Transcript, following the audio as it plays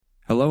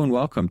Hello and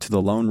welcome to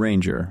The Lone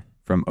Ranger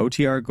from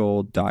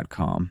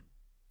OTRGold.com.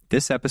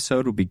 This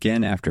episode will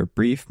begin after a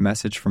brief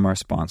message from our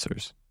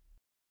sponsors.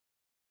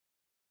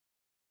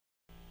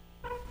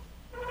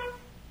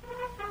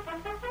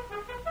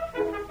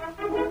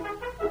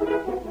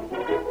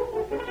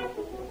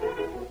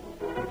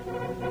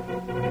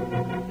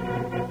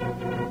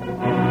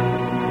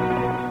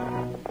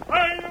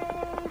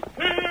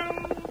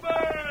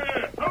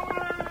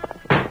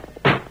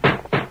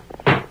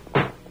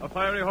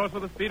 Fiery horse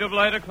with the speed of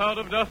light, a cloud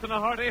of dust, and a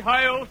hearty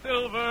hi-yo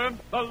silver,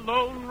 the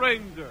Lone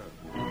Ranger.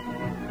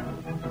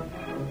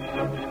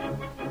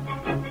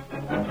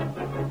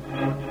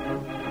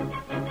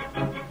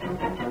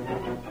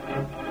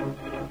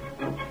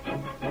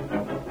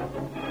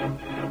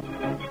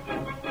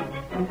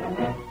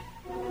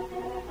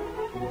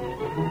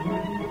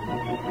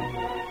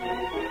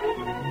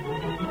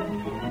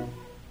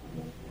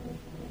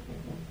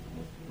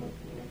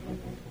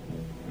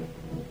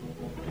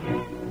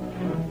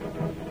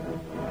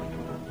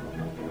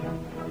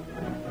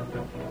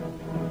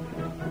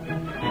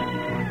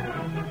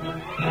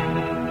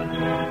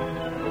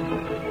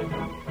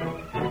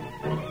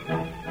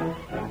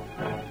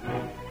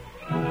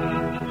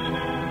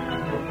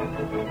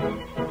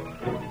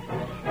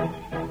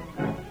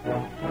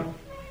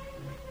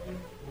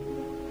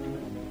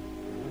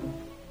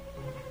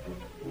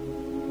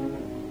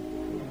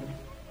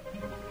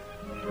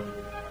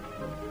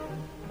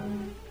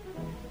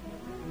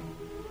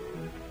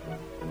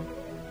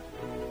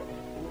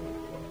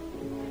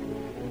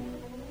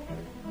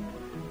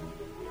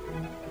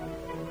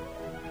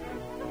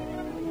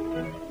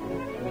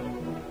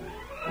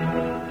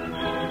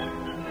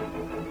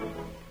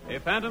 A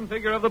phantom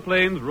figure of the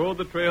plains rode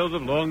the trails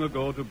of long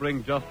ago to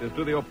bring justice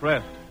to the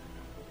oppressed.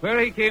 Where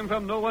he came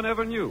from, no one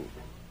ever knew.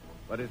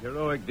 But his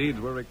heroic deeds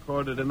were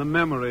recorded in the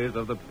memories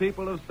of the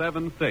people of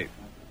 7 states.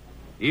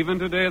 Even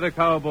today, the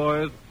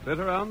cowboys sit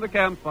around the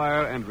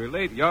campfire and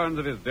relate yarns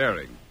of his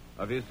daring,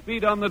 of his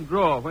speed on the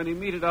draw when he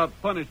meted out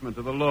punishment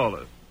to the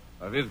lawless,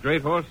 of his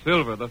great horse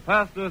Silver, the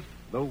fastest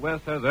the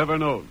West has ever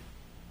known.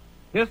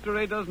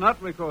 History does not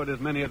record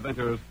his many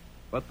adventures,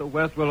 but the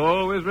West will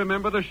always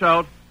remember the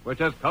shout which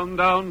has come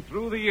down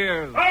through the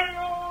years.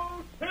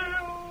 Hi-yo,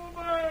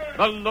 Silver!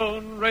 The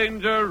Lone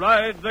Ranger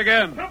rides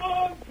again. Come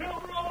on,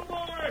 Silver, old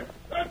boy!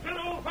 That's it,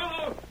 old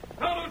fellow!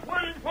 Fellow's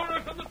waiting for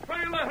us on the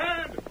trail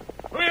ahead!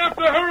 We have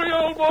to hurry,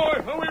 old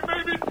boy, or we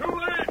may be too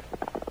late!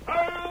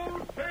 Hi-yo,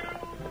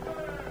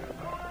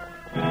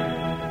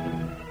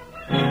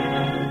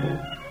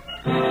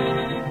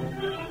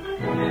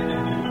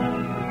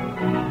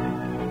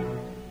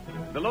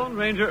 The Lone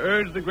Ranger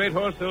urged the great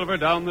horse Silver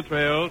down the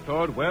trail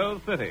toward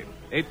Wells City,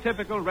 a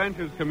typical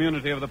rancher's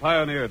community of the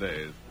pioneer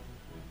days.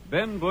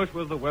 Ben Bush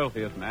was the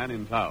wealthiest man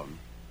in town.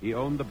 He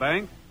owned the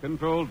bank,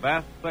 controlled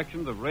vast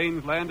sections of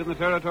rangeland in the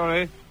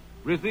territory,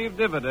 received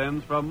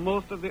dividends from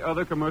most of the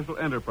other commercial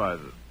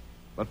enterprises.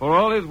 But for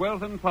all his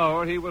wealth and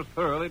power, he was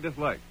thoroughly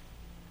disliked.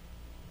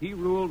 He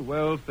ruled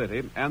Wells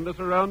City and the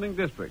surrounding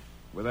district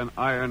with an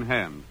iron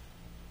hand.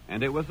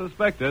 And it was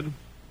suspected,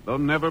 though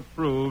never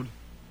proved,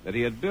 that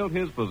he had built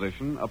his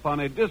position upon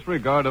a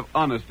disregard of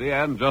honesty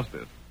and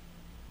justice.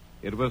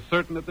 It was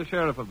certain that the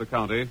sheriff of the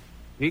county,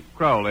 Pete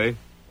Crowley,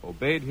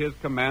 obeyed his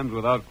commands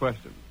without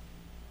question.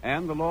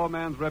 And the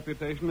lawman's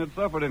reputation had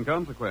suffered in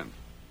consequence.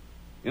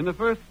 In the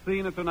first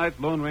scene of tonight's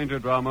Lone Ranger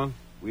drama,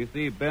 we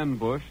see Ben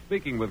Bush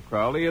speaking with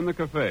Crowley in the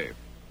cafe.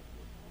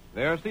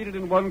 They are seated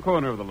in one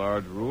corner of the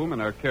large room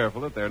and are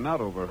careful that they're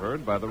not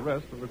overheard by the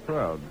rest of the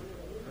crowd.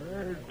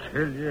 I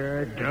tell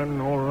you, I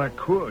done all I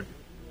could.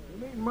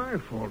 It ain't my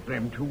fault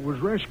them two was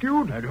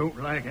rescued. I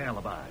don't like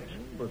alibis.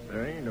 But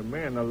there ain't a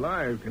man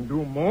alive can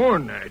do more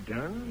than I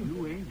done.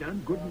 You ain't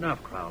done good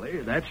enough, Crowley.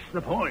 That's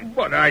the point.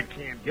 But I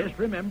can't. Just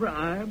remember,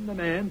 I'm the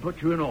man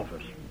put you in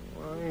office.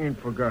 I ain't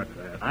forgot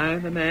that.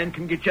 I'm the man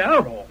can get you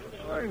out of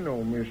office. I know,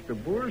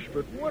 Mr. Bush,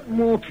 but what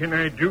more can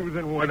I do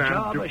than what The I'm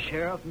job doing? of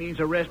sheriff means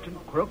arresting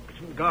crooks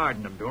and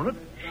guarding them, don't it?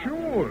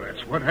 Sure,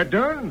 that's what I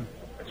done.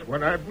 That's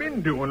what I've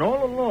been doing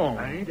all along.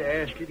 I ain't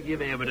asked you to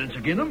give evidence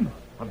against them.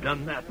 I've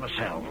done that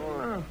myself.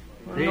 I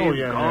They've know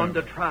you gone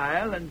have. to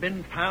trial and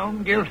been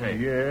found guilty.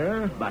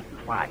 Yeah? But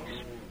twice.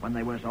 When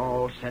they was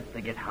all set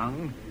to get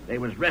hung, they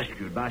was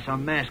rescued by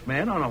some masked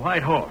man on a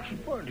white horse.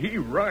 But he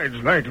rides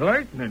like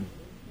lightning.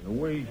 The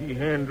way he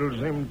handles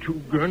them 2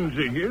 guns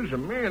of his, a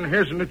man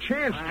hasn't a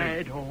chance to...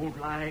 I don't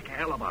like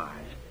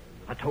alibis.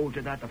 I told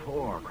you that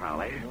before,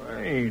 Crowley.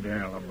 I ain't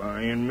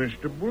alibiing,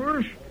 Mr.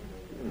 Bush.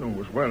 You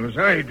know as well as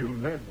I do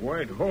that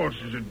white horse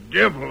is a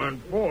devil on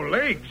 4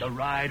 legs. The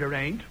rider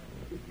ain't.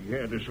 He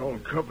had us all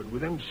covered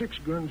with them 6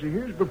 guns of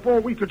his before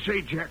we could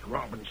say Jack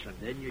Robinson.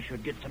 Then you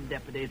should get some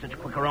deputies that's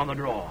quicker on the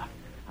draw.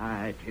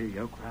 I tell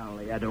you,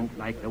 Crowley, I don't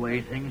like the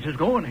way things is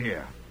going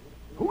here.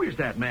 Who is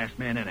that masked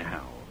man,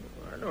 anyhow?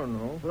 I don't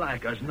know.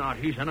 Like as not,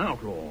 he's an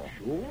outlaw.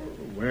 Sure,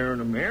 wearing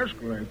a mask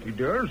like he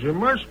does, he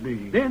must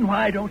be. Then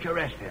why don't you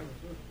arrest him?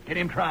 Get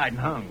him tried and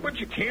hung. But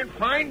you can't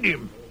find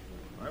him.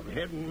 I've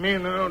had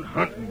men out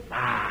hunting.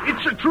 Ah.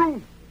 It's the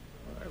truth.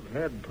 I've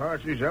had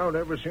posses out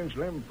ever since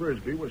Lem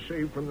Frisbee was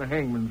saved from the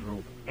hangman's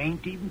rope.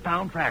 Ain't even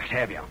found tracks,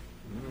 have you?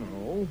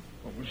 No,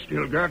 but we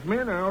still got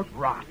men out.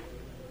 Rot.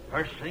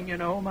 First thing you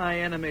know, my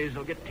enemies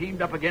will get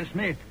teamed up against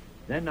me.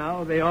 Then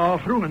now they all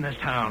through in this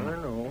town. I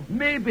know.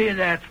 Maybe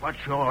that's what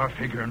you're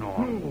figuring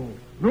on.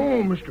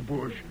 No, Mr.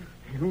 Bush.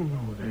 You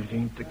know that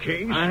ain't the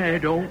case. I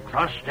don't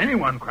trust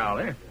anyone,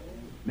 Crowley.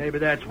 Maybe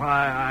that's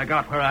why I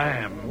got where I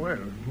am. Well,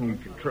 you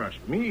can trust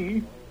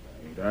me.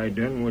 Ain't I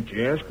done what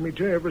you asked me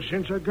to ever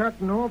since I got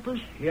in office?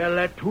 You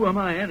let two of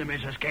my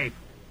enemies escape.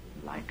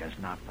 Like as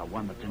not, the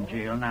one that's in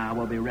jail now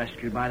will be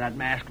rescued by that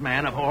masked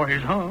man afore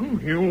he's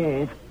hung. You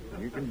won't.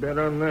 You can bet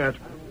on that.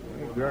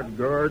 We've got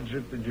guards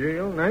at the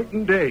jail night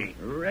and day.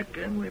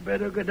 Reckon we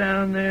better go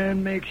down there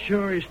and make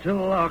sure he's still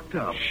locked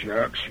up.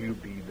 Shucks, you'll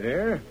be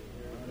there.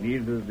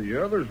 Neither of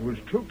the others was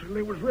took till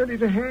they was ready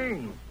to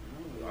hang.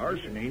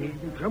 Larson ain't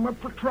even come up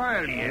for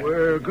trial yet.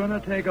 We're gonna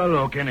take a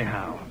look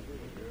anyhow.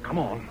 Come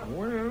on.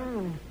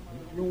 Well,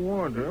 if you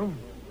want to.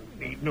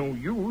 Ain't no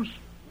use.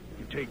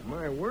 You take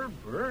my word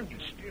for it,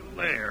 he's still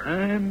there.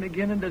 I'm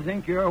beginning to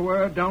think your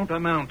word don't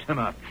amount to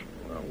much.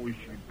 I wish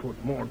you'd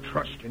put more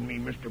trust in me,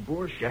 Mr.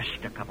 Bush. Just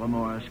a couple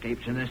more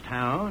escapes in this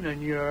town,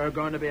 and you're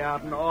going to be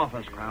out in the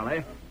office,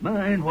 Crowley.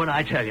 Mind what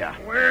I tell you.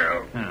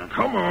 Well,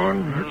 come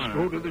on. Let's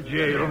go to the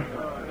jail.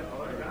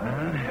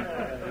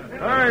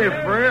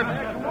 Hi, Fred.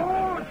 Come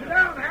on, sit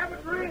down and have a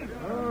drink.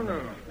 Oh,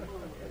 no.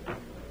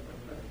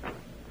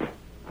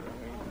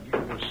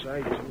 Give a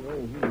sight to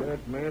know who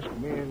that masked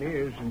man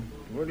is and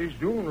what he's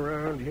doing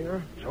around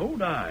here.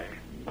 So'd I.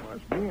 He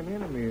must be an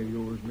enemy of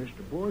yours,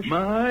 Mr. Bush.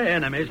 My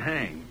enemies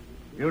hang.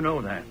 You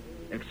know that.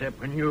 Except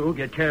when you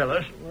get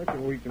careless. I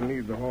reckon we can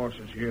leave the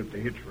horses here at the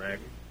hitch rack.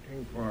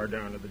 Ain't far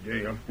down to the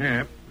jail.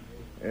 Yeah.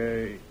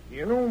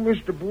 You know,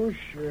 Mr. Bush,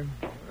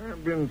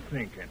 I've been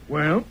thinking.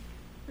 Well?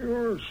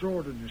 You're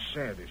sort of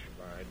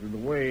dissatisfied with the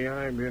way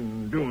I've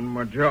been doing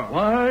my job.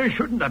 Why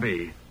shouldn't I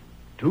be?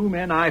 Two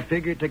men I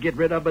figured to get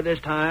rid of by this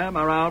time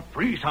are out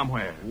free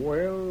somewhere.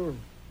 Well,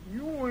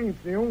 you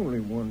ain't the only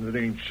one that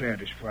ain't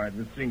satisfied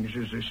with things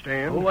as they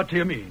stand. What do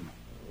you mean?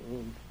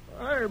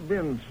 I've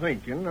been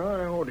thinking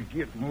I ought to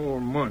get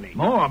more money.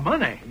 More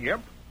money?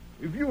 Yep.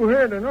 If you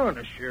had an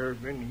honest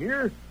sheriff in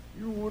here,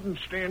 you wouldn't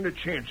stand a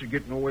chance of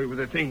getting away with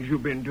the things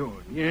you've been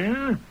doing.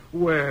 Yeah?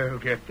 Well,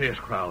 get this,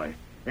 Crowley.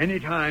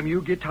 Anytime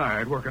you get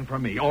tired working for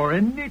me, or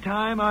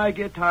anytime I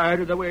get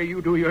tired of the way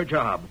you do your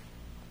job,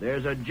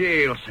 there's a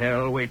jail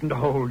cell waiting to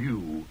hold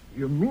you.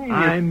 You mean...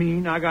 I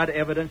mean I got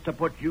evidence to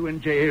put you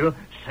in jail,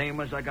 same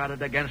as I got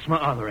it against my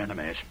other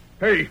enemies.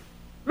 Hey,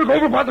 look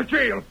over by the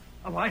jail.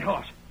 A white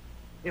horse.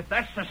 If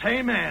that's the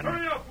same man...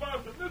 Hurry up,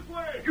 Larson, this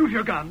way. Use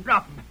your gun.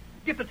 Drop him.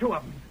 Get the two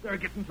of them. They're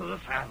getting to the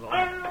saddle.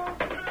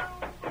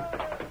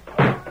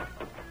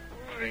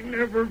 I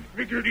never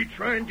figured he'd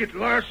try and get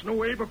Larson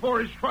away before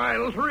his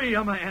trial. Three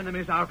of my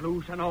enemies out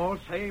loose and all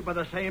saved by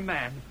the same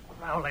man.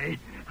 Crowley,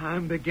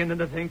 I'm beginning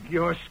to think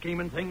you're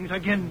scheming things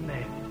again,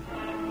 then.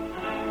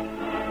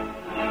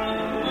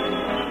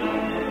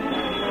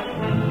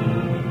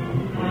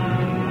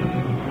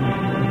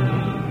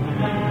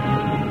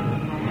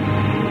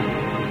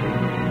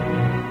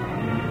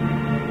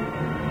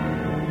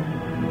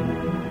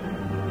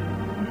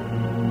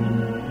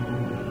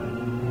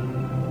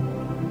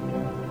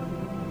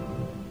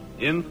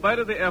 In spite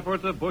of the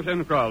efforts of Bush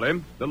and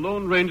Crowley, the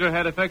Lone Ranger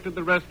had effected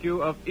the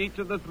rescue of each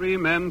of the three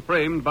men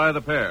framed by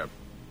the pair.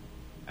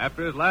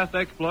 After his last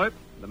exploit,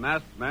 the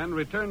masked man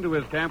returned to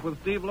his camp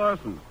with Steve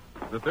Larson,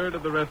 the third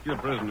of the rescued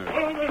prisoners.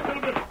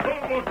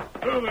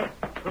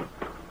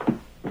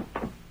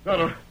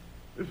 Tonto,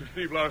 this is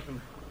Steve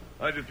Larson.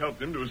 I just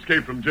helped him to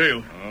escape from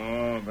jail.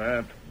 Oh,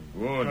 that's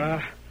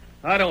good.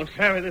 I don't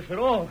savvy this at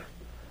all.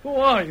 Who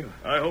are you?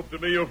 I hope to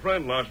be your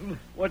friend, Larson.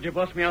 What'd you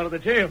bust me out of the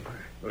jail for?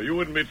 So you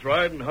wouldn't be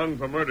tried and hung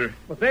for murder.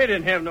 But they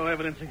didn't have no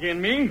evidence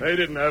against me. They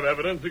didn't have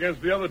evidence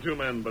against the other two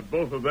men, but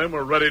both of them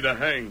were ready to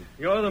hang.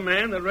 You're the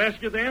man that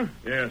rescued them?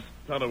 Yes,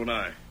 Tonto and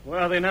I.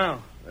 Where are they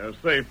now? They're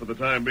safe for the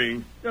time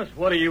being. Just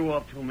what are you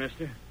up to,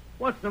 mister?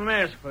 What's the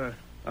mask for?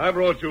 I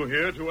brought you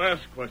here to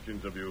ask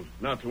questions of you,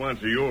 not to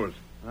answer yours.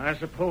 I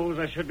suppose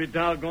I should be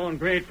doggone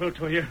grateful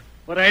to you,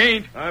 but I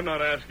ain't. I'm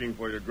not asking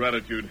for your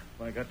gratitude.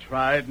 If I got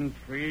tried and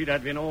freed,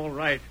 I'd been all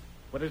right.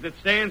 But as it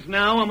stands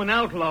now, I'm an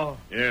outlaw.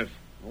 Yes.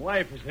 My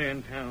wife is here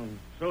in town.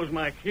 So's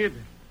my kid.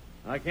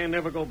 I can't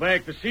never go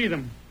back to see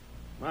them.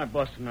 My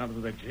busting out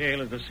of the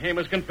jail is the same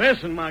as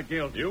confessing my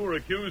guilt. You were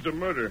accused of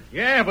murder.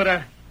 Yeah,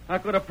 but I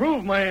could have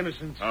proved my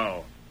innocence.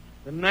 How?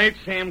 The night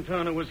Sam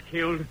Turner was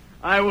killed,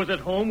 I was at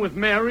home with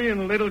Mary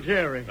and little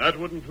Jerry. That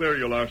wouldn't clear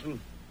you, Larson.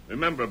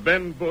 Remember,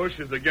 Ben Bush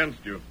is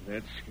against you.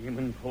 That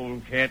scheming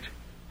polecat.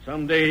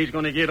 Someday he's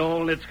going to get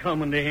all that's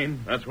coming to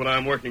him. That's what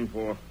I'm working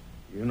for.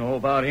 You know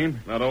about him?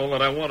 Not all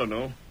that I want to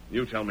know.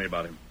 You tell me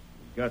about him.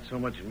 He's got so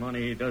much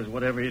money he does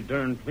whatever he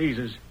darn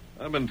pleases.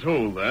 I've been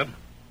told that.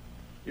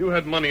 You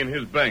had money in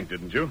his bank,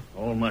 didn't you?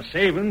 All my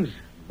savings,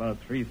 about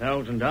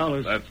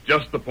 $3,000. That's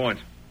just the point.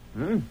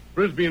 Huh?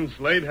 Frisbee and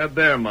Slade had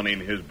their money in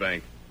his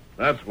bank.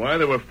 That's why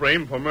they were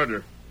framed for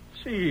murder.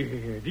 See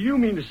here, do you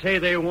mean to say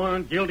they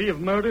weren't guilty of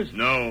murders?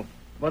 No.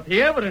 But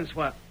the evidence,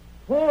 what?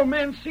 4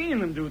 men seen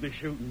them do the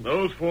shooting.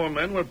 Those 4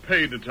 men were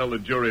paid to tell the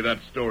jury that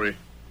story.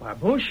 By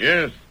Bush?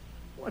 Yes.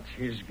 What's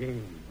his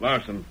game?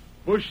 Larson,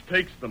 Bush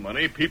takes the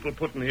money people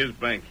put in his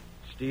bank.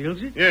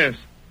 Steals it? Yes.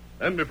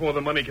 Then before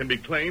the money can be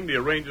claimed, he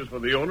arranges for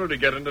the owner to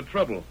get into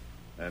trouble.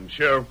 And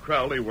Sheriff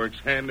Crowley works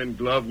hand in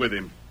glove with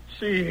him.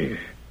 See here,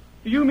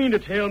 do you mean to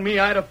tell me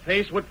I'd have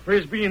faced what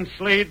Frisbee and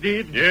Slade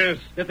did? Yes.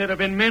 That there'd have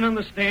been men on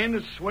the stand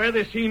that swear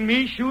they seen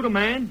me shoot a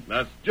man?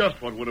 That's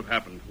just what would have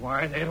happened.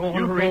 Why, they don't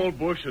You want call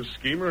Bush a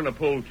schemer and a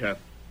polecat.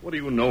 What do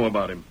you know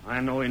about him? I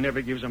know he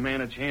never gives a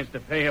man a chance to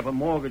pay up a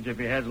mortgage if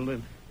he has a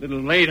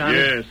little late on it.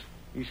 Yes.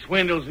 He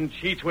swindles and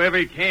cheats wherever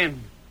he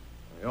can.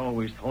 I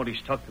always thought he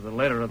stuck to the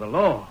letter of the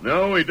law.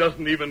 No, he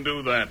doesn't even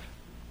do that.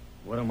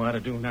 What am I to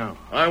do now?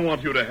 I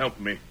want you to help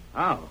me.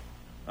 How?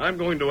 I'm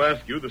going to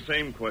ask you the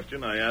same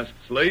question I asked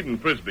Slade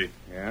and Frisbee.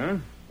 Yeah?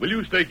 Will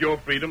you stake your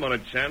freedom on a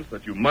chance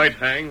that you might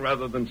hang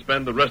rather than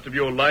spend the rest of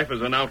your life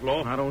as an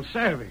outlaw? I don't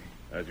savvy.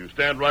 As you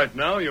stand right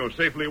now, you're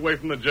safely away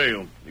from the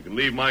jail. You can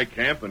leave my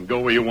camp and go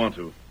where you want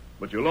to.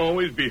 But you'll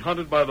always be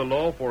hunted by the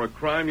law for a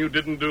crime you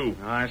didn't do.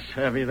 I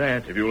savvy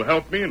that. If you'll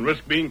help me and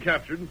risk being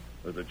captured,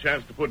 there's a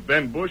chance to put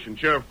Ben Bush and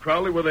Sheriff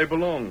Crowley where they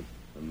belong.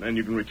 And then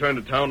you can return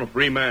to town a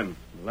free man.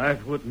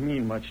 Life wouldn't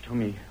mean much to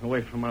me,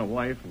 away from my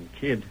wife and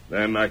kid.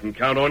 Then I can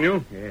count on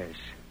you? Yes.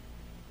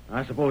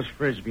 I suppose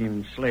Frisbee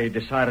and Slade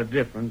decided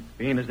different,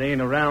 being as they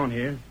ain't around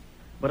here.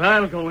 But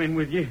I'll go in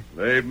with you.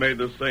 They've made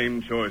the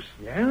same choice.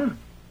 Yeah?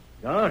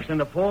 Gosh, then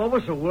the 4 of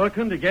us are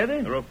working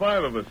together? There are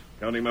 5 of us,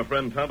 counting my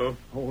friend Tonto.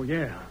 Oh,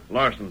 yeah.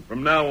 Larson,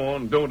 from now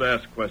on, don't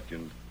ask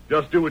questions.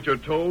 Just do what you're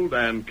told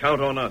and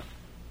count on us.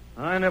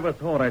 I never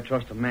thought I'd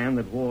trust a man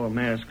that wore a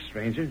mask,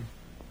 stranger.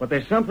 But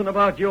there's something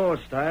about your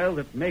style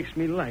that makes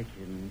me like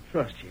you and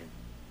trust you.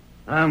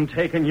 I'm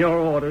taking your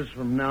orders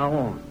from now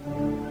on.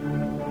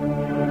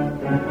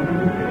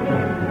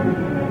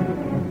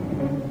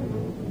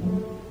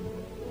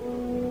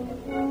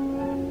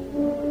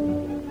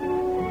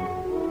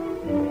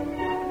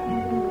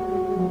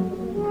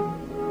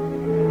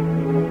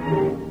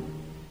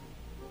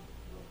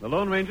 The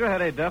Lone Ranger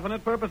had a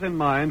definite purpose in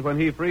mind when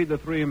he freed the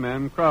 3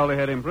 men Crowley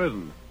had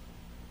imprisoned.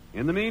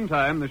 In the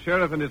meantime, the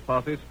sheriff and his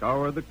posse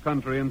scoured the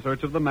country in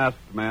search of the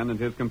masked man and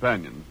his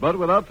companions, but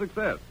without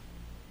success.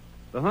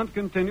 The hunt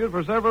continued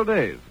for several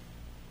days.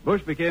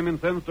 Bush became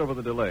incensed over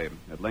the delay.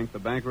 At length, the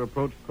banker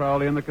approached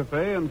Crowley in the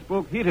cafe and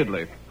spoke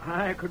heatedly.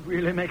 I could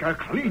really make a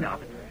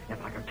clean-up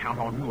if I could count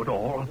on you at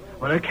all,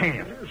 but I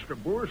can't.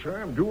 Mr. Bush,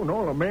 I'm doing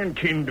all a man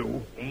can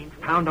do. Ain't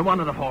found a one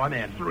of the 4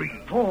 men. 3.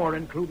 4,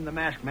 including the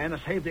masked man, to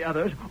save the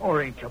others,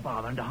 or ain't you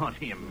bothering to hunt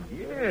him?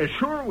 Yeah,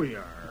 sure we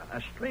are.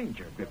 A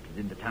stranger drifted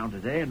into town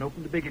today and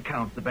opened a big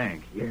account at the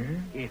bank. Yeah?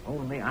 If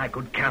only I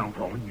could count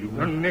on you.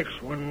 The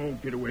next one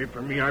won't get away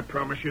from me, I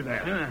promise you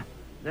that.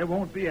 There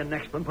won't be a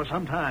next one for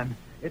some time.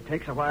 It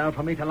takes a while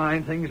for me to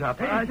line things up.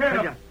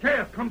 Hey,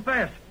 Sheriff, come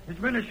fast. There's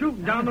been a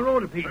shooting down the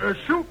road a piece.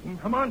 Shooting?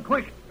 Come on,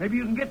 quick. Maybe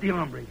you can get the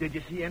hombre. Did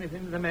you see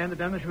anything of the man that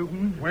done the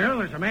shooting? Well,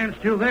 there's a man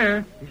still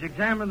there. He's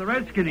examining the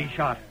redskin he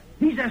shot.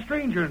 He's a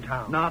stranger in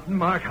town. Not in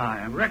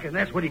Markheim. Reckon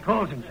that's what he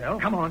calls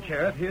himself. Come on,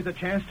 Sheriff. Here's a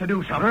chance to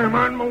do something. I'm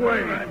on my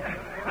way.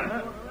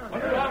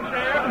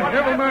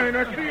 Never mind,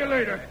 I'll see you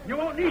later. You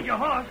won't need your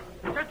horse.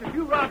 It's just a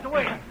few rods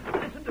away.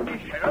 Listen to me,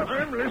 Sheriff.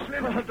 I'm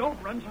listening.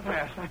 Don't run so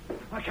fast.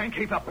 I can't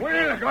keep up with you.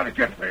 Well, I gotta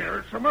get there.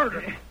 It's a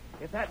murder.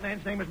 If that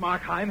man's name is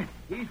Markheim,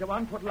 he's the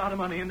one put a lot of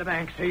money in the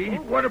bank, see?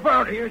 What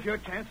about it? Here's your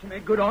chance to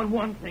make good on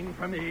one thing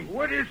for me.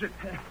 What is it?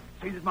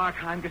 See that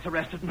Markheim gets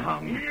arrested and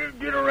hung. He'll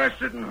get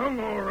arrested and hung,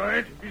 all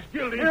right. If he's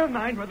guilty. Never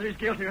mind whether he's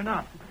guilty or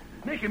not.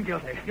 Make him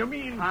guilty. You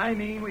mean? I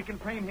mean we can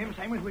frame him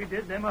same as we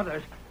did them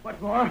others.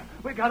 What's more,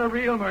 we got a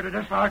real murder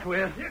to start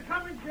with. You're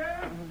coming,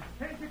 Sheriff.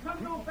 Can't you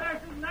come no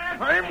faster than that?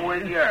 I'm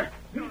with you.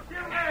 He's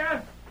still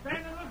there.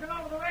 Standing looking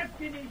over the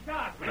redskin he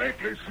shot.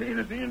 Likely seeing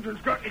that the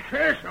Indian's got any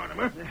cash on him,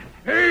 huh?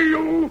 Hey,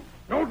 you!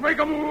 Don't make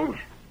a move.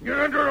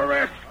 You're under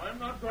arrest. I'm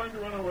not going to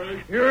run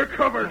away. You're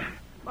covered.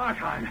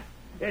 Markheim,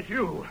 it's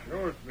you.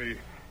 Sure, it's me.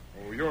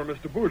 Oh, you're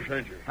Mr. Bush,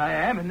 ain't you? I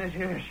am, and this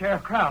here is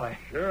Sheriff Crowley.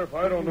 Sheriff,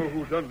 I don't know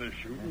who done this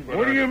shooting, but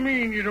What do you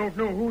mean you don't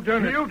know who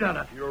done it? You done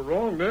it. You're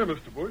wrong there,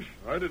 Mr. Bush.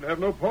 I didn't have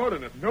no part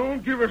in it.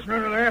 Don't give us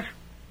none of that.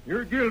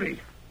 You're guilty.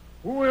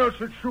 Who else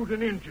would shoot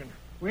an Injun?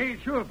 We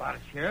ain't sure about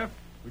it, Sheriff.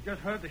 We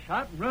just heard the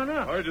shot and run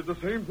up. I did the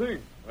same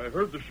thing. I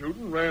heard the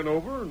shooting, ran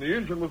over, and the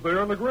engine was there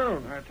on the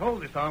ground. I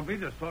told this hombre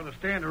to sort of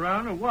stand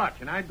around and watch,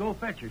 and I'd go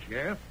fetch her,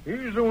 Sheriff.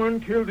 He's the one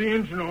killed the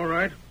Injun, all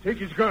right. Take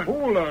his gun.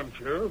 Hold on,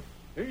 Sheriff.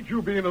 Ain't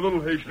you being a little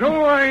hasty?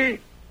 No, I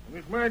ain't.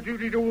 It's my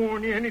duty to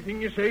warn you.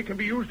 Anything you say can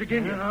be used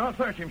against you. I'll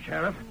search him,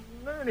 Sheriff.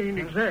 That ain't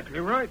exactly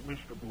right,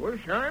 Mr. Bush.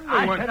 I'm the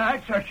I one. said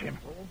I'd search him.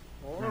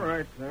 All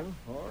right, then.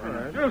 All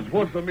right. Just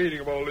what's the meaning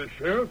of all this,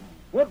 Sheriff?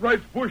 What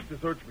right's Bush to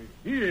search me?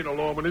 He ain't a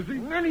lawman, is he?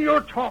 None of your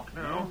talk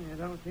now. You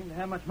don't seem to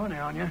have much money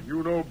on you.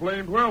 You know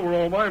blamed well where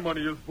all my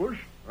money is, Bush.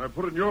 I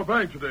put it in your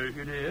bank today.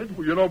 You did?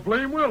 Well, you know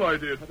blame well I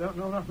did. I don't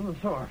know nothing of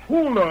the sort.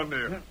 Hold on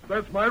there.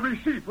 That's my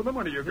receipt for the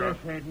money you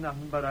got. This ain't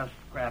nothing but a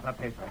scrap of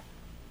paper.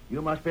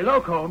 You must be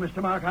loco,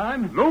 Mr.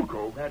 Markheim.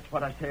 Loco? That's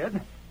what I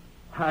said.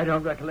 I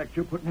don't recollect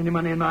you putting any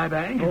money in my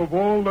bank. Of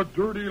all the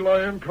dirty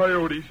lying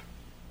coyotes,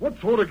 what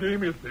sort of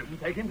game is this?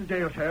 Take him to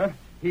jail, Sheriff.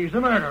 He's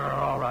a murderer,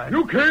 all right.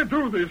 You can't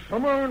do this.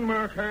 Come on,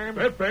 Markheim.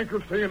 That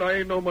banker's saying I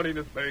ain't no money in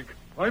this bank.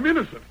 I'm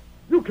innocent.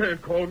 You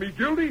can't call me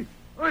guilty.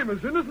 I'm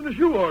as innocent as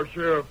you are,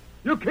 Sheriff.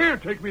 You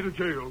can't take me to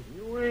jail.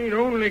 You ain't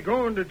only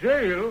going to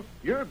jail.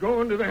 You're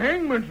going to the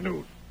hangman's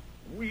noose.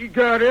 We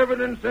got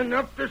evidence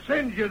enough to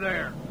send you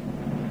there.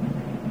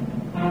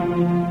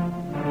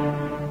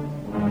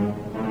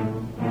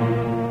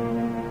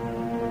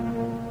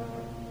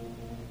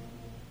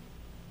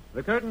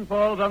 The curtain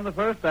falls on the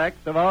first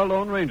act of our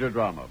Lone Ranger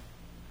drama.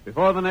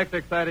 Before the next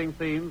exciting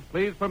scenes,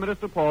 please permit us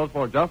to pause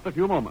for just a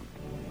few moments.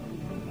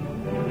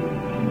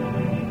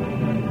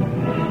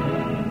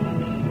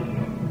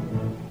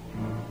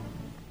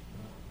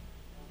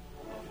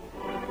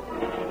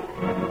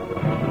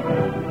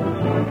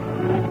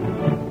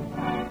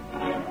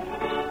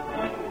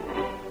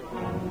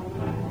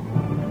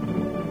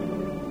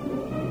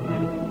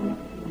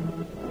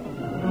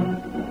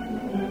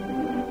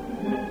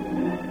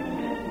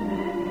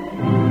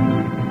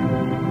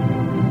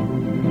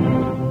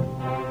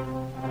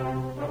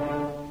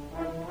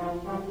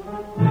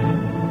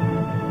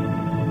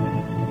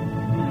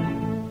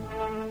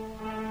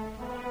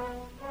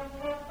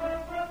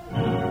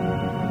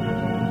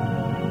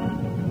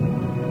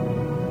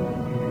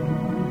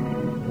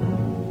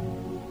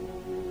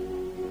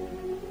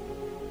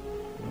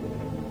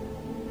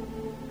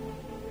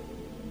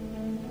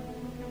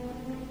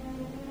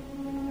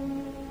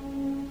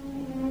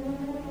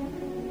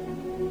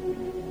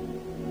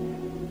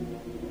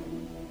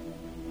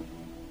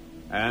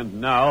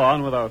 And now,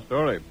 on with our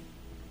story.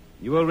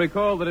 You will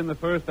recall that in the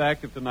first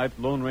act of tonight's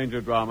Lone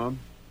Ranger drama,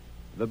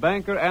 the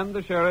banker and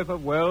the sheriff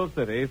of Wells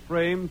City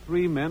framed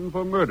 3 men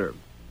for murder,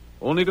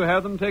 only to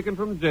have them taken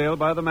from jail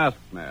by the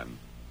masked man.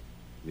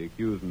 The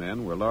accused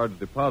men were large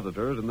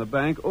depositors in the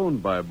bank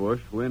owned by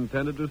Bush, who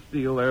intended to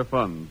steal their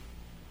funds.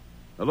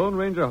 The Lone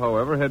Ranger,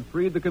 however, had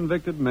freed the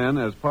convicted men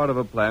as part of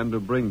a plan to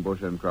bring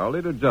Bush and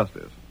Crowley to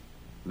justice.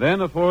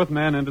 Then a 4th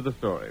man entered the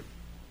story.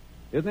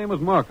 His name was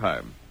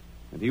Markheim,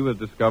 and he was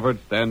discovered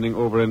standing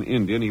over an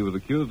Indian he was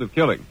accused of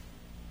killing.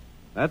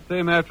 That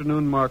same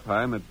afternoon,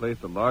 Markheim had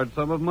placed a large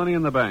sum of money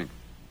in the bank.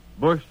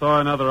 Bush saw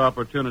another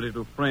opportunity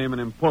to frame an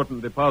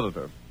important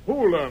depositor.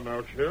 Hold on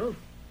now, Sheriff.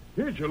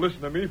 Can't you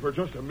listen to me for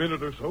just a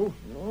minute or so?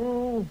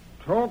 Oh,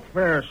 talk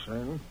fast,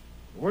 son.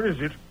 What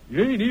is it?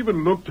 You ain't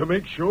even looked to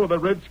make sure the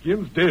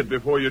Redskin's dead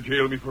before you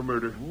jail me for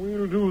murder.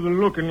 We'll do the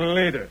looking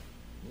later.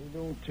 We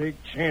don't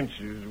take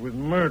chances with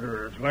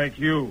murderers like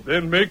you.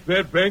 Then make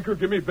that banker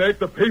give me back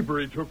the paper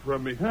he took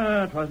from me.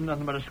 It wasn't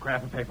nothing but a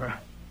scrap of paper.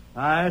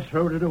 I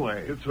throwed it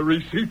away. It's a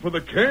receipt for the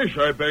cash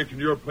I banked in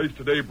your place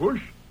today,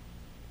 Bush.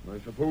 I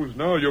suppose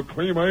now you'll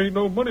claim I ain't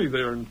no money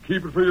there and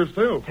keep it for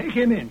yourself. Take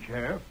him in,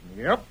 Sheriff.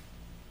 Yep.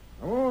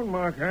 Come on,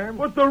 Markheim.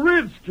 But the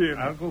Redskin?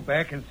 I'll go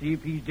back and see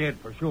if he's dead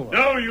for sure.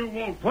 No, you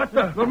won't. What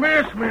the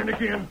masked man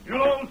again?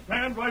 You'll all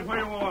stand right where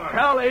you are.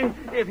 Crowley,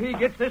 if he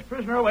gets this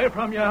prisoner away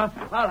from you,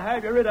 I'll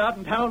have you rid out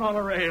in town on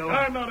a rail.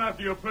 I'm not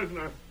after you,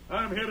 prisoner.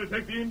 I'm here to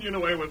take the Indian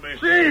away with me.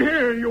 See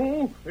here,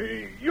 you.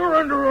 You're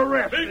under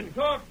arrest. Big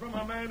talk from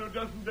a man who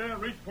doesn't dare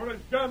reach for his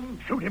gun.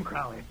 Shoot him,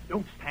 Crowley.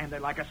 Don't stand there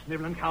like a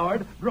sniveling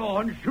coward. Draw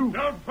and shoot.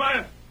 Don't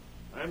fire.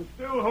 I'm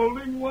still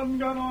holding one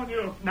gun on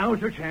you. Now's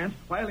your chance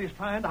while he's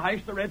trying to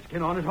heist the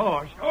Redskin on his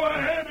horse. Go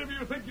ahead if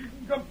you think you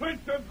can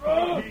complete the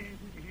draw.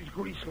 He's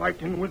grease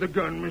lightning with a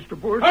gun, Mr.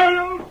 Bush.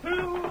 Hail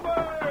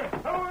Silver!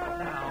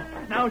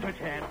 Now's your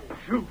chance.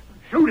 Shoot.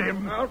 Shoot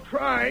him. I'll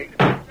try.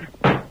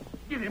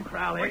 Get him,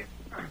 Crowley.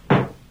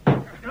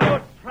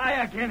 No,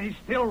 try again. He's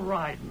still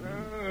riding.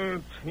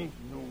 It ain't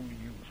no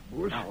use,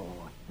 Bush.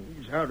 No.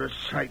 He's out of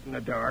sight in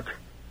the dark.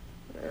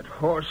 That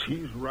horse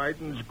he's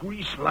riding's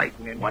grease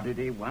lightning. What did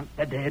he want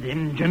the dead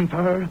Injun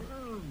for?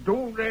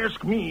 Don't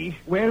ask me.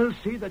 Well,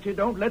 see that you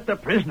don't let the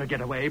prisoner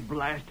get away,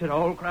 blast it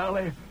all,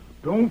 Crowley.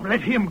 Don't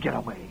let him get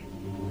away.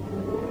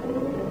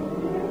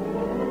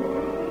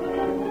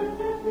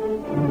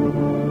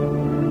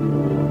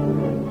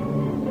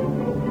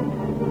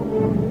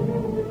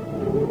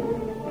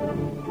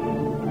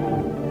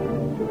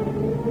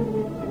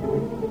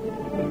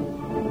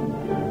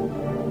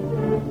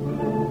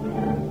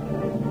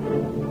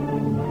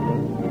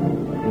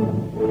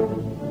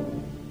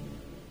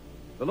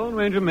 The Lone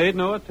Ranger made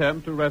no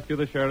attempt to rescue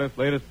the sheriff's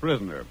latest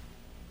prisoner.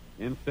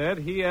 Instead,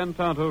 he and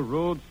Tonto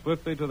rode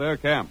swiftly to their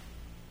camp.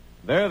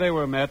 There they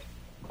were met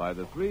by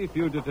the 3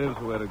 fugitives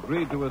who had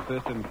agreed to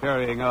assist in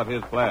carrying out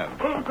his plan.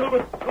 Oh,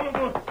 Silver!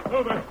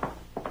 Silver!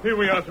 Here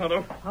we are,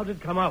 Tonto. How did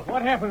it come out?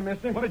 What happened,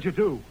 mister? What did you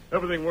do?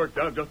 Everything worked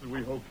out just as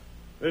we hoped.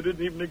 They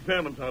didn't even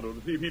examine Tonto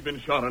to see if he'd been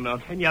shot or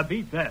not. Can you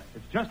beat that?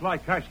 It's just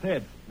like Cash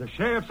said. The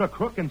sheriff's a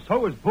crook, and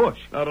so is Bush.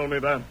 Not only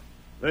that,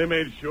 they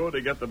made sure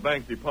to get the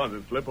bank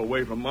deposit slip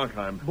away from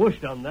Markheim. Bush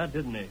done that,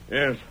 didn't he?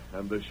 Yes,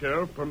 and the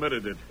sheriff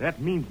permitted it.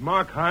 That means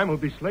Markheim will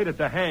be slated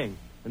to hang,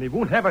 and he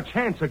won't have a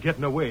chance of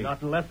getting away.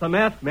 Not unless the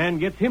masked man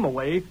gets him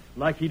away,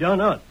 like he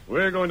done us.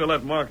 We're going to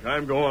let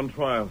Markheim go on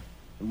trial.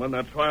 And when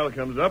that trial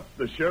comes up,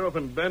 the sheriff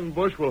and Ben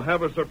Bush will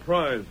have a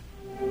surprise.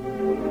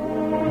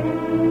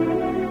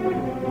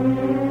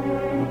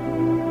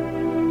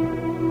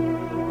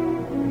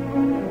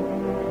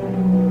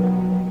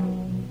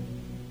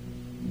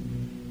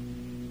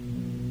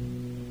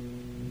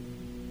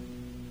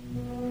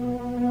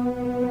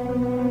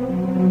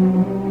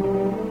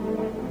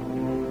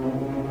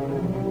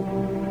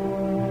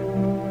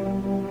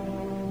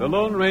 The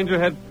Lone Ranger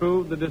had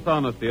proved the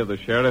dishonesty of the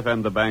sheriff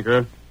and the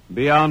banker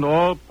beyond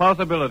all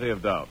possibility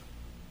of doubt.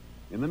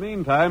 In the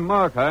meantime,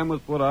 Markheim was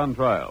put on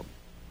trial.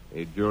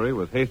 A jury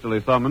was hastily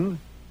summoned,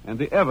 and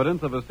the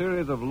evidence of a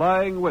series of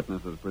lying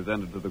witnesses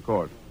presented to the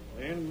court.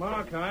 Then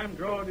Markheim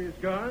drawed his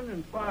gun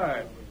and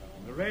fired.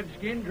 The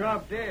redskin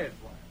dropped dead.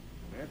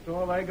 That's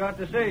all I got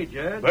to say,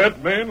 Judge.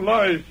 That man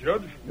lies,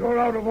 Judge. You're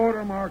out of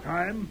order,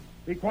 Markheim.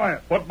 Be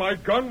quiet. But my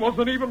gun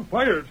wasn't even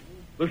fired.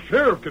 The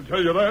sheriff can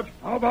tell you that.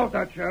 How about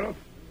that, Sheriff?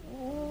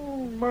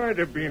 Might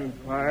have been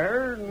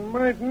fired and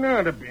might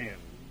not have been.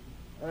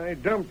 I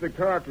dumped the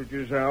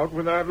cartridges out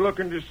without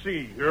looking to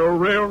see. You're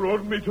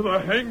railroading me to the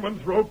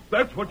hangman's rope.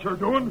 That's what you're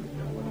doing.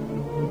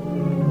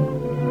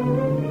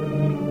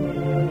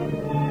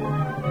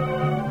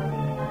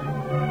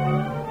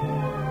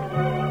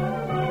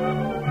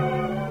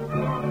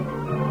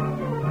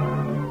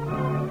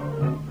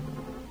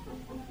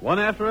 One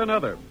after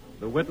another,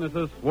 the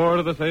witnesses swore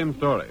to the same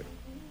story.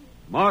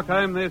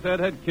 Markheim, they said,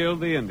 had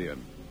killed the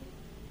Indian.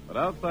 But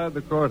outside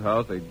the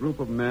courthouse, a group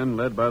of men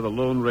led by the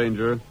Lone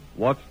Ranger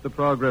watched the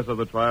progress of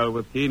the trial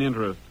with keen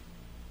interest.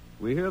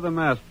 We hear the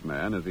masked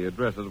man as he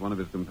addresses one of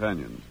his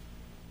companions.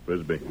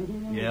 Frisbee.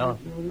 Yeah?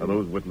 Are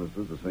those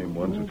witnesses the same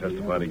ones who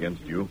testified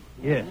against you?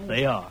 Yes,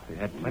 they are. They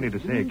had plenty to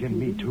say against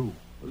me, too.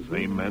 The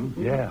same men?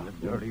 Yeah. The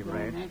dirty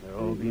rats. They're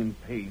all being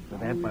paid for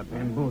that by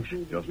Ben Bush.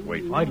 Just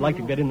wait. I'd like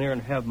to get in there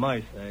and have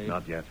my say.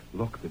 Not yet.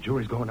 Look, the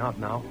jury's going out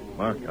now.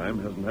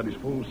 Markheim hasn't had his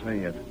full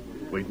say yet.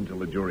 Wait until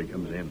the jury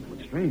comes in.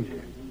 But,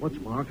 stranger, what's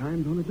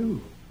Markheim going to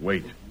do?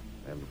 Wait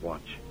and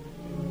watch.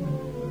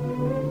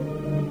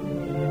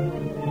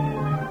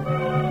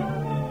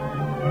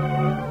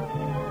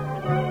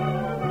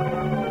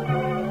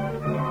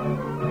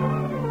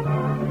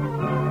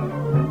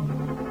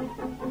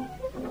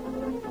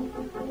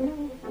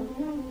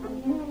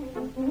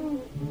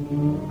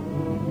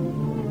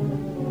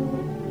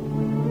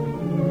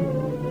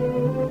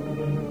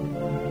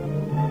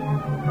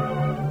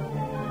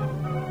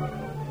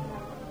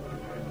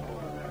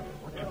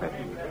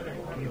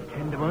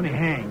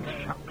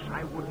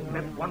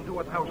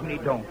 He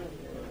don't.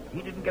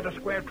 He didn't get a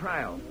square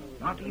trial.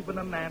 Not even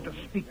a man to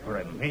speak for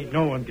him. Ain't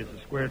no one gets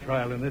a square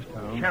trial in this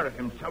town. Sheriff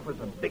himself is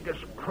the biggest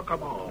crook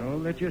of all.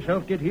 Don't let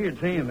yourself get here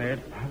saying that.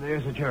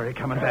 There's a jury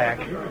coming back.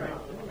 That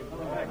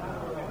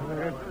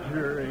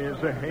jury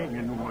is a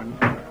hanging one.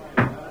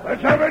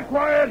 Let's have it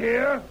quiet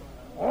here.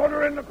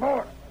 Order in the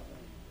court.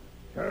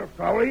 Sheriff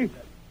Crowley,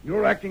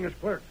 you're acting as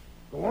clerk.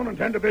 Go on and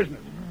tend to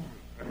business.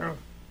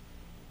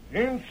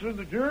 Answer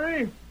the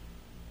jury.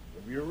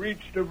 Have you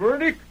reached a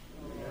verdict?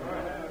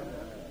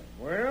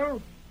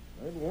 Well,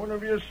 let one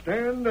of you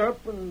stand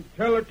up and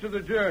tell it to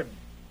the judge.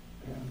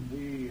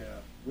 We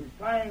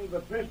find the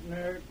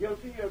prisoner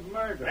guilty of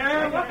murder.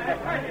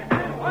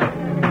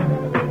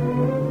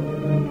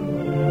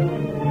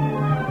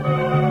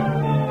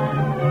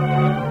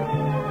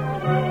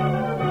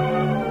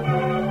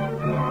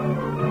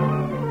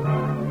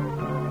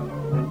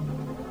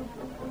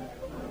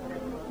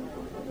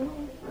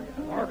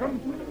 Markham,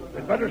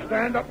 you'd better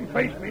stand up and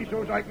face me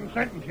so as I can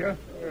sentence you.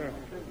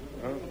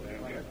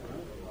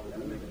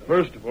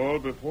 First of all,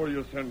 before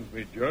you sentence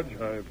me, Judge,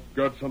 I've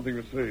got something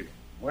to say.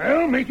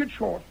 Well, make it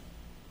short.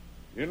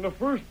 In the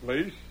first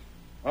place,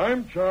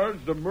 I'm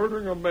charged of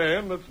murdering a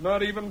man that's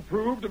not even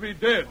proved to be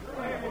dead.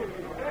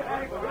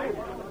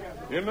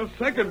 In the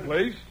second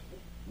place,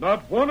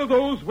 not one of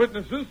those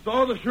witnesses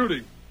saw the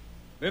shooting.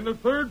 In the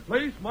third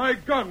place, my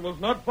gun was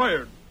not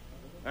fired.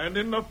 And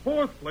in the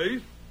fourth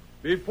place,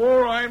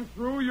 before I'm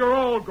through, you're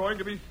all going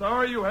to be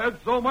sorry you had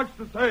so much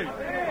to say.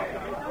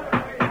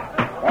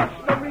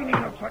 What's the meaning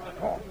of such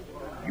talk?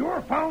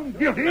 You're found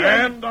guilty.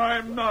 And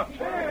I'm not.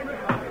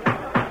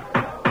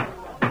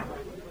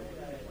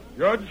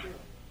 Judge,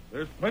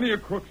 there's plenty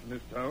of crooks in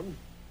this town.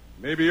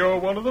 Maybe you're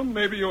one of them,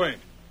 maybe you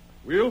ain't.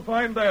 We'll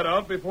find that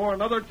out before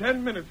another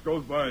 10 minutes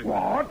goes by.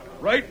 What?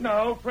 Right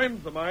now,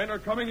 friends of mine are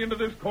coming into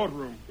this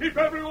courtroom. Keep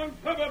everyone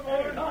covered,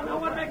 boys. No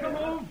one make a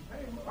move.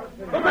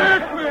 The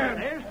masked man!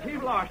 There's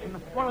Steve Larson,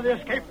 one of the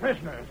escaped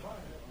prisoners.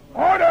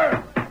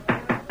 Order!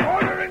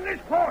 Order in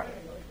this court!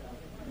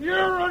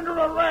 You're under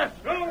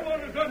arrest. No one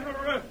is under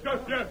arrest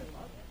just yet.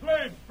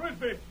 Slade,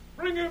 Frisbee,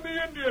 bring in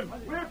the Indian.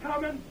 We're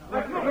coming.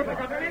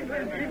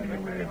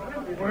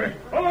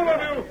 All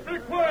of you, be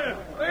quiet.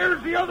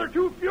 There's the other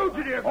two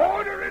fugitives.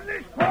 Order in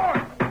this court!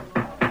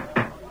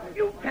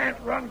 You can't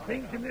run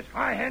things in this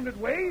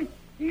high-handed way,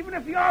 even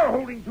if you are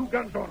holding two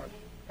guns on us.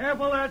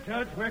 Careful there,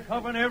 Judge. We're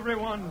covering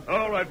everyone.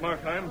 All right,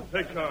 Markheim,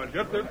 take charge.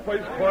 Get this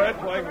place quiet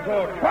so I can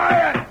talk.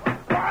 Quiet!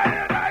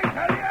 Quiet, I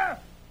tell you!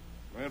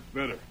 That's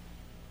better.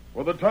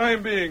 For the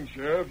time being,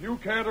 Sheriff, you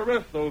can't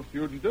arrest those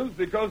fugitives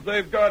because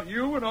they've got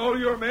you and all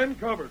your men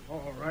covered.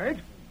 All right,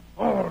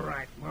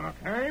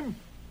 Markheim.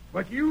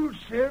 But you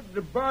said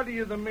the body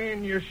of the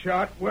man you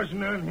shot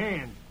wasn't on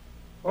hand.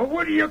 Well,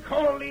 what do you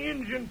call the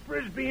Injun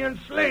Frisbee and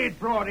Slade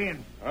brought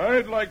in?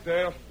 I'd like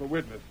to ask the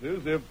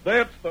witnesses if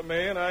that's the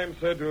man I'm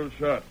said to have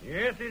shot.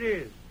 Yes, it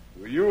is.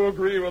 Do you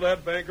agree with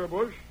that, Banker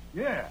Bush?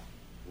 Yeah,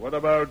 What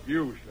about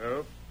you,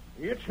 Sheriff?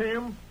 it's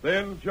him.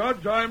 Then,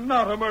 Judge, I'm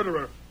not a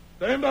murderer.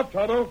 Stand up,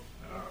 Tonto.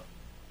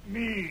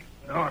 Me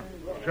not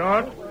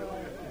shot.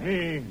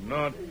 Me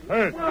not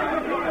hurt.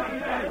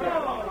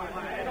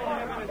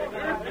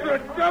 It's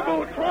a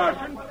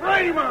double-crossing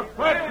frame-up.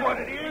 That's what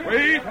it is.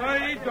 Wait,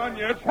 I ain't done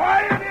yet.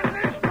 Quiet in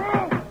this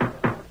room.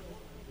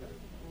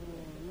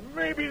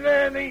 Maybe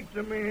that ain't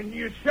the man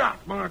you shot,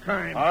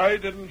 Markheim. I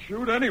didn't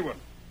shoot anyone.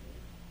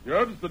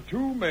 Judge, the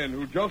two men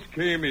who just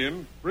came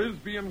in,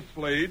 Frisbee and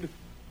Slade,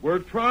 were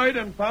tried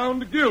and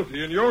found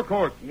guilty in your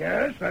court.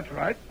 Yes, that's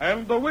right.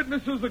 And the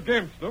witnesses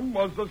against them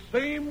was the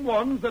same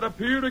ones that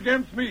appeared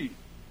against me.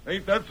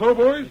 Ain't that so,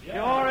 boys?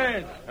 Sure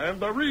is. And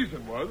the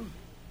reason was,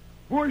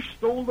 Bush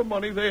stole the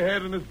money they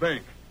had in his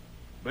bank.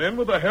 Then,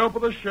 with the help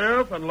of the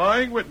sheriff and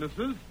lying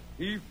witnesses,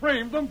 he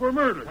framed them for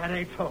murder. That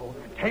ain't so.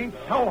 Tain't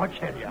so, I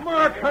tell you.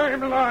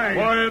 Markheim lied.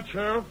 Quiet,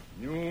 Sheriff.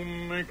 You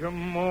make a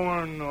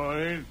more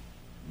noise.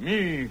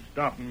 Me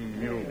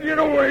stopping you. Get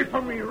away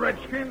from me,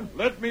 Redskin.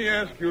 Let me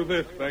ask you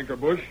this, Banker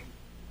Bush.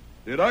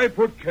 Did I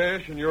put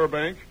cash in your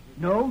bank?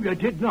 No, you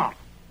did not.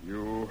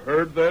 You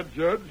heard that,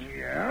 Judge?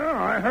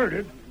 Yeah, I heard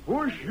it.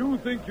 Bush, you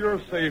think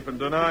you're safe in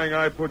denying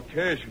I put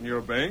cash in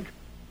your bank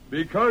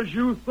because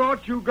you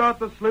thought you got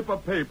the slip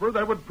of paper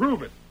that would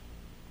prove it.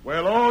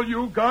 Well, all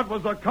you got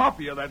was a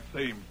copy of that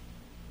same.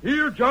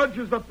 Here, Judge,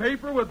 is the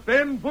paper with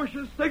Ben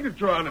Bush's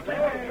signature on it.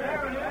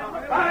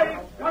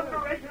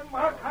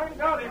 Markheim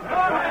got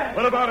it.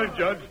 What about it,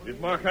 Judge? Is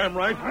Markheim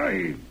right?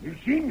 Aye, it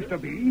seems to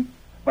be.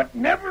 But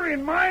never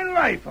in my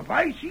life have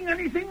I seen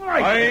anything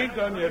like I it. ain't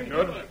done yet,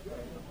 Judge.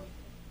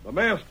 The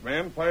masked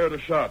man fired a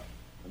shot,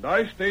 and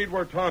I stayed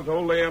where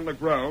Tonto lay on the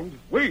ground,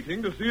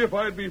 waiting to see if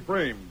I'd be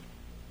framed.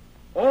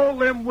 All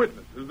them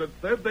witnesses that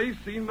said they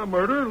seen the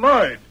murder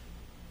lied.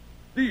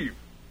 Steve,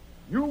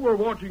 you were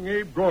watching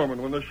Abe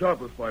Gorman when the shot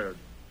was fired.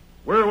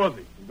 Where was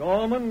he?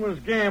 Gorman was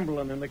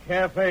gambling in the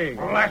cafe.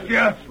 Bless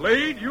you.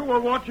 Slade, you were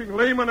watching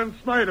Lehman and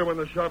Snyder when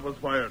the shot was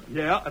fired.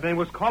 Yeah, and they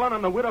was calling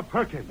on the widow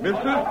Perkins.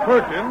 Mrs.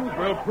 Perkins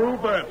will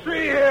prove that.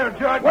 See here,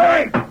 Judge.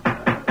 Wait.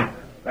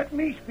 Let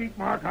me speak,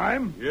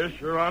 Markheim. Yes,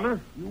 Your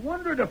Honor. You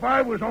wondered if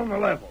I was on the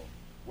level.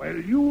 Well,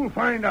 you'll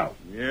find out.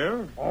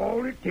 Yeah?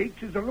 All it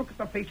takes is a look at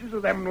the faces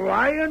of them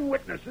lying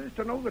witnesses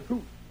to know the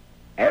truth.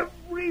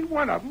 Every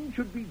one of them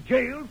should be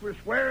jailed for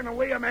swearing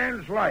away a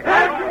man's life.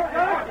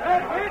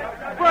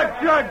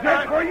 But, Judge,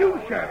 that's for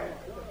you, Sheriff.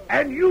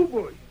 And you,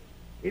 Bush.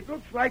 It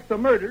looks like the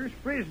murders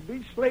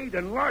Frisbee, Slade,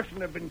 and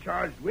Larson have been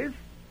charged with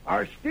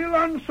are still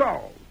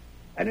unsolved.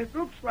 And it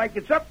looks like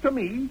it's up to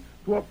me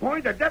to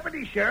appoint a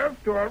deputy sheriff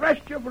to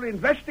arrest you for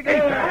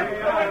investigation.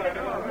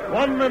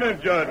 1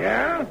 minute, Judge.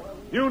 Yeah?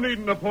 You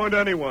needn't appoint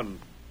anyone.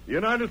 The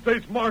United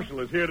States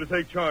Marshal is here to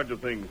take charge of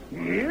things. He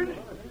is?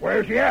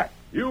 Where's he at?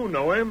 You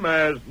know him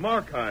as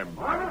Markheim.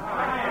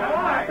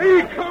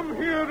 He come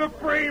here to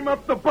frame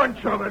up the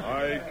bunch of us.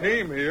 I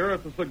came here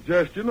at the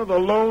suggestion of the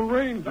Lone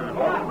Ranger.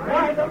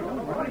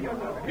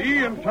 He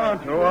and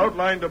Tonto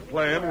outlined a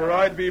plan where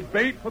I'd be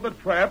bait for the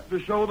trap to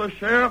show the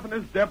sheriff and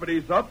his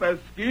deputies up as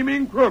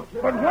scheming crooks.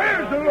 But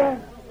where's the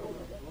Lone...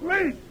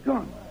 Great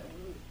gun.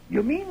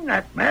 You mean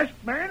that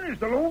masked man is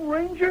the Lone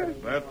Ranger?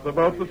 That's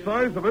about the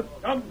size of it.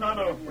 Come,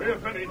 Tonto. We're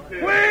finished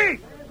here.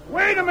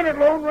 Wait a minute,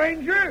 Lone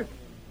Ranger.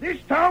 This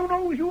town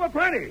owes you a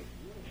plenty.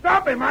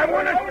 Stop him. I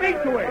want to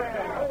speak to him.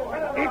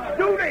 It's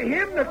due to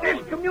him that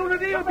this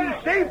community will be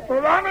safe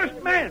for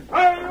honest men.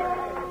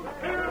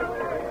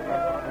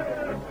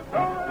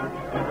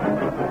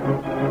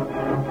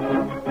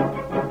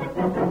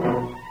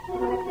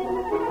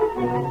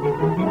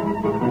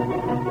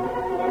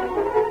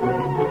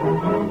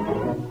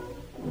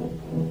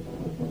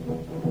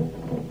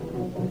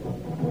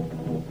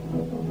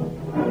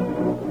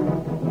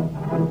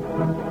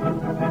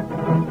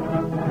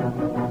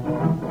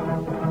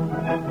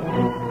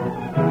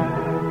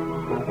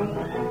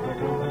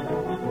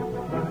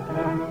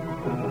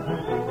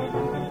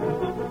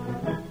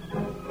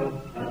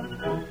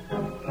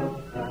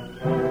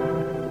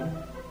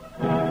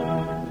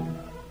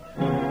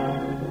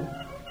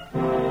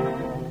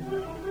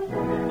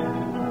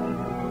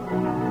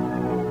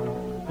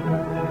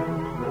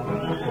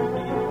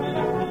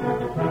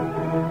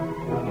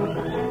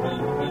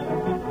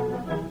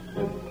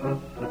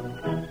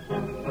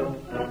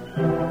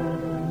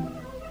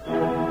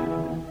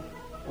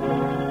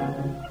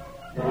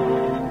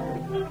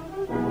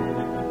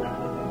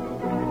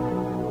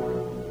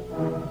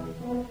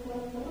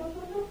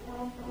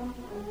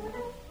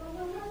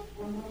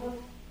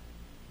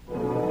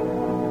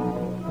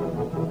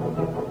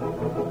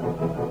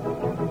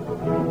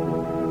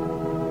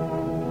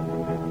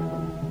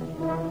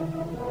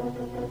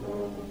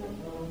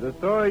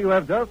 story you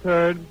have just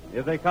heard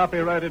is a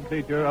copyrighted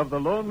feature of the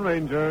Lone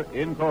Ranger,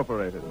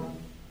 Incorporated.